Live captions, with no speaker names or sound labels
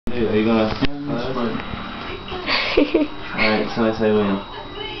Are you gonna? Alright, somebody say win.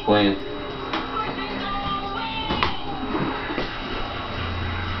 Win.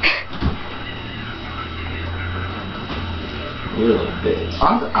 You're a little bitch.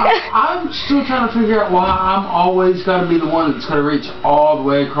 I'm still trying to figure out why I'm always got to be the one that's going to reach all the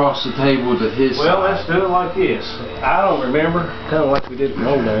way across the table to his Well, side. let's do it like this. I don't remember. Kind of like we did in the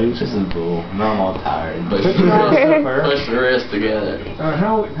old days. This is bull. Now I'm all tired. Push the wrist together.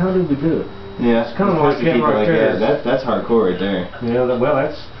 How did we do it? Yeah, it's kind of like him right there. That's hardcore right there. Yeah, well,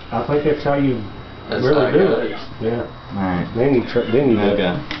 I think that's how you really do it. Yeah. Alright. Then you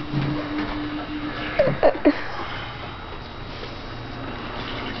Okay.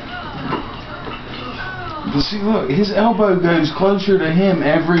 But see, look, his elbow goes closer to him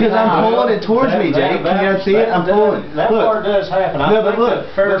every time. Because I'm pulling it towards me, Jake. Can you not see it? I'm pulling. That part does happen. No, but look.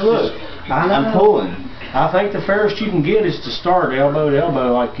 I'm pulling. I think the fairest you can get is to start elbow to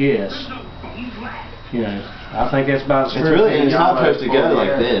elbow like this. You know, I think that's about as fair. It's not supposed to go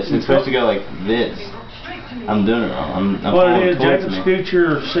like this. It's supposed to go like this. I'm doing it wrong. I'm what it is, Jacob, scoot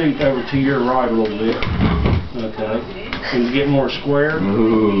your seat over to your right a little bit. Okay. And you get more square.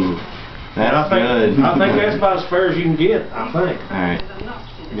 Ooh. That's good. I think that's about as fair as you can get, I think. Alright.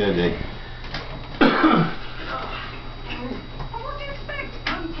 Go, Jake.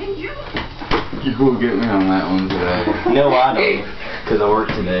 You will get me on that one today. No, I don't. Because I work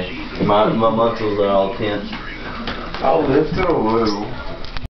today. My muscles are all tense. I'll lift it a little.